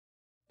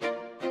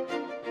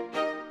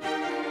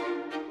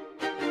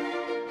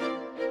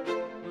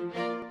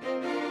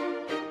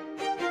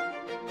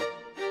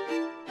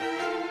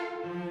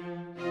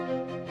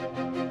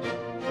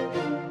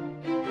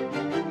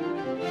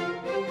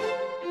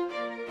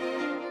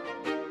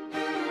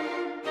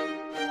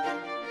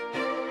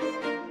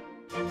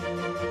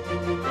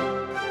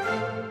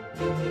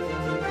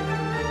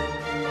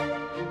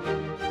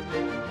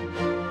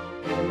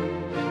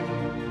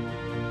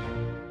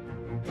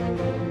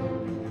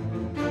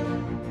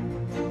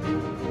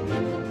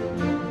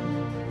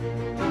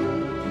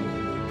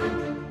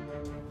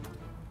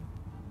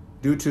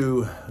Due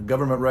to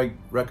government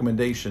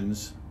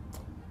recommendations,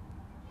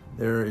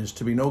 there is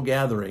to be no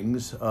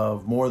gatherings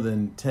of more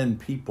than 10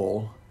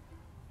 people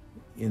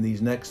in these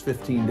next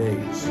 15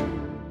 days.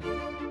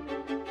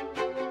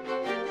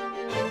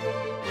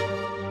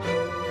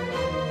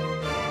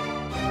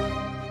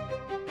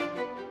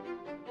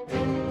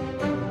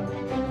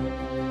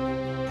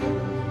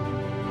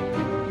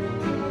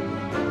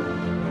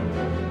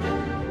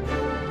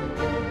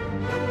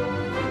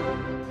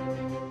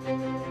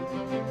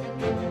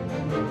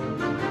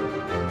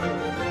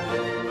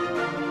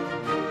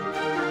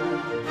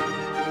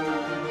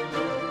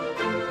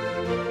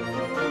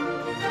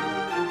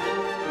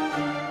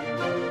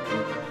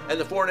 And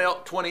the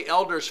 420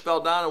 elders fell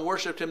down and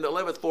worshipped him that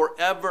liveth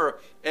forever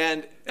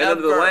and ever. And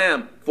unto the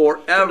Lamb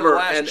forever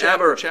and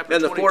ever.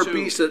 And the 22. four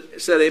beasts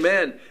said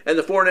amen. And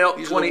the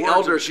 420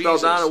 elders fell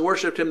down and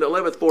worshipped him that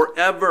liveth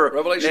forever.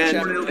 Revelation and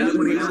chapter 20.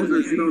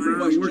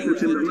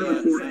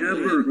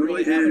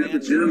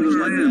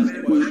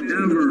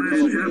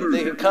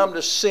 They can come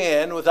to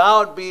sin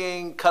without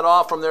being cut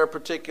off from their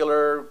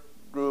particular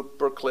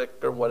group or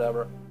clique or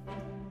whatever.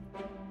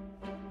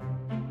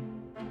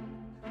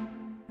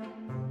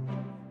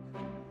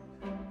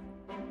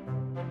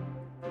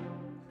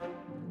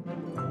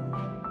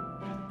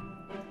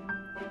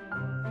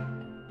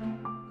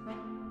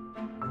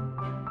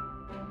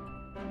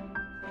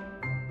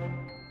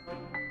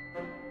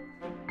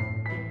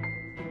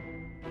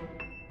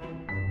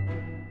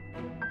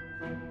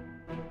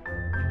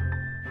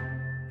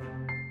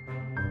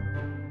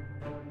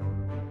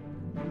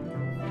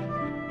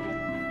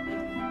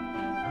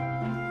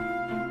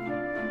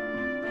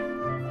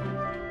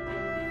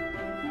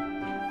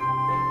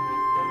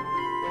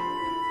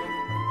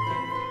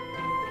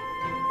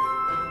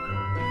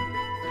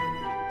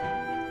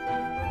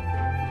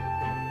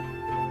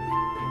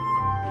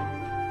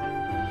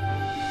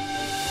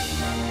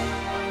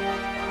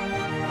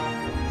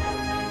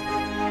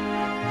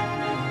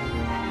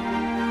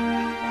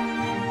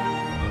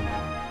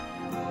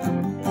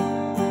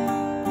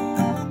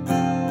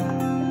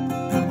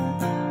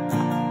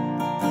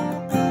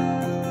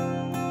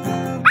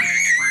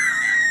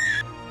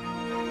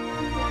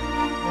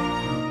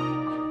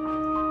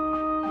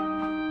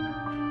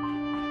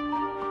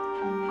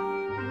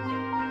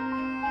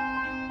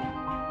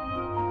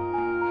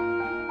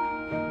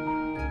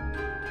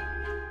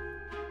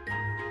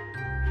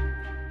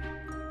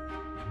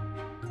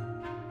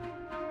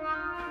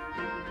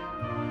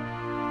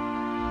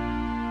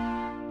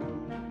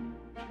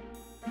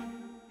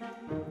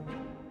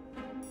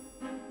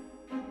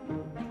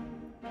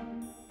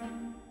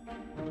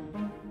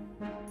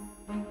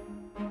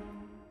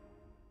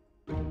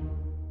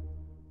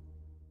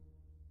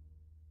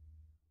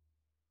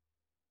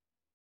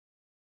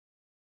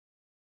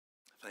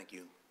 Thank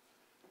you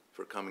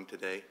for coming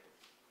today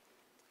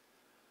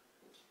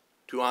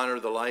to honor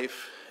the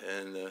life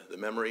and the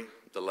memory,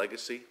 the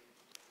legacy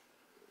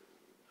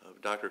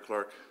of Dr.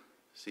 Clark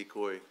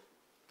Secoy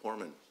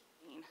Foreman.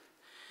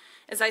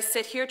 As I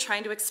sit here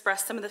trying to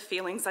express some of the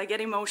feelings, I get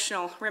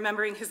emotional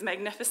remembering his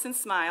magnificent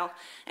smile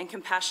and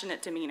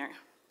compassionate demeanor.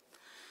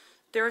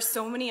 There are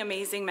so many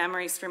amazing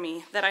memories for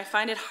me that I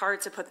find it hard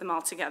to put them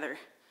all together.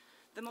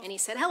 And he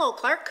said, "Hello,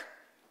 Clark.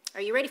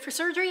 Are you ready for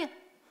surgery?"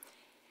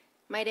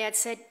 My dad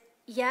said,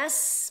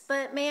 "Yes,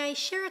 but may I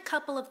share a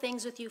couple of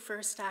things with you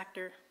first,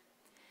 doctor?"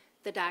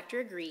 The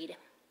doctor agreed,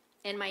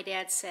 and my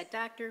dad said,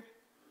 "Doctor,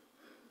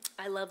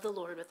 I love the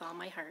Lord with all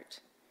my heart.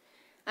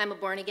 I'm a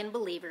born-again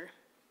believer.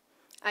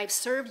 I've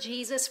served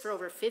Jesus for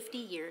over 50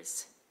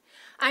 years.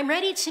 I'm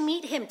ready to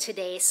meet him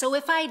today, so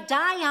if I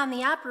die on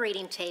the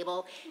operating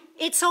table,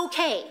 it's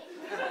okay.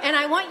 And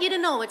I want you to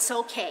know it's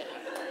okay.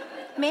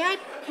 May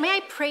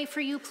I pray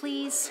for you,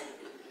 please?"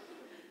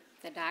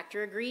 The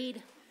doctor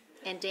agreed,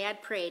 and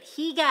Dad prayed.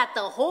 He got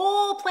the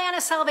whole plan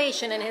of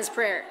salvation in his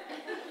prayer.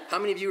 How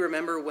many of you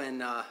remember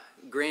when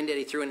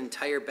Granddaddy threw an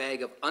entire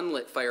bag of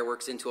unlit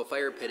fireworks into a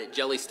fire pit at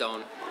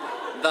Jellystone,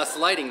 thus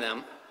lighting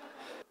them?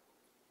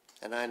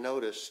 And I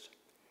noticed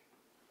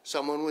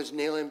someone was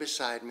kneeling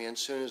beside me, and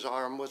soon his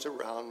arm was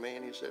around me,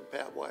 and he said,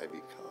 "Pat, why have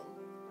you come?"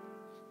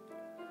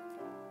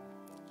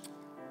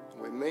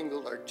 We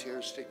mingled our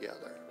tears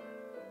together.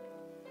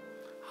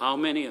 How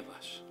many of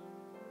us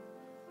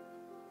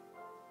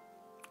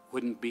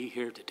wouldn't be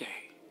here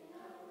today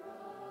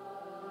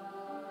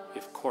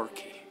if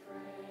Corky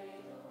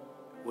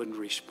wouldn't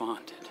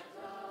responded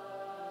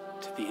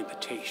to the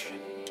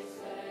invitation